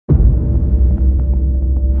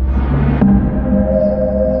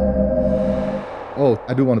Oh,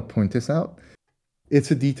 I do want to point this out.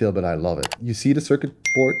 It's a detail, but I love it. You see the circuit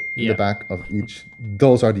board in the back of each?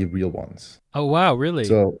 Those are the real ones. Oh, wow, really?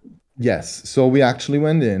 So, yes. So we actually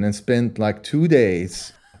went in and spent like 2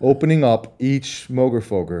 days opening up each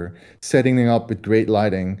Moogerfooger, setting it up with great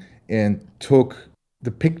lighting, and took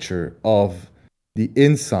the picture of the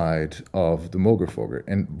inside of the Moogerfooger.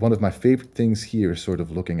 And one of my favorite things here is sort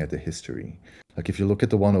of looking at the history. Like if you look at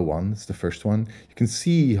the 101, it's the first one, you can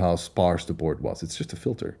see how sparse the board was. It's just a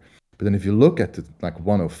filter. But then if you look at the like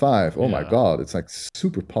 105, oh my God, it's like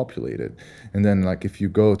super populated. And then like if you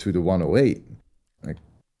go to the 108, like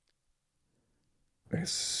there's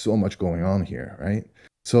so much going on here, right?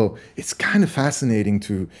 So it's kind of fascinating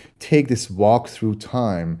to take this walk through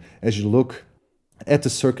time as you look at the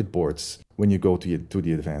circuit boards when you go to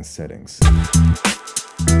the advanced settings.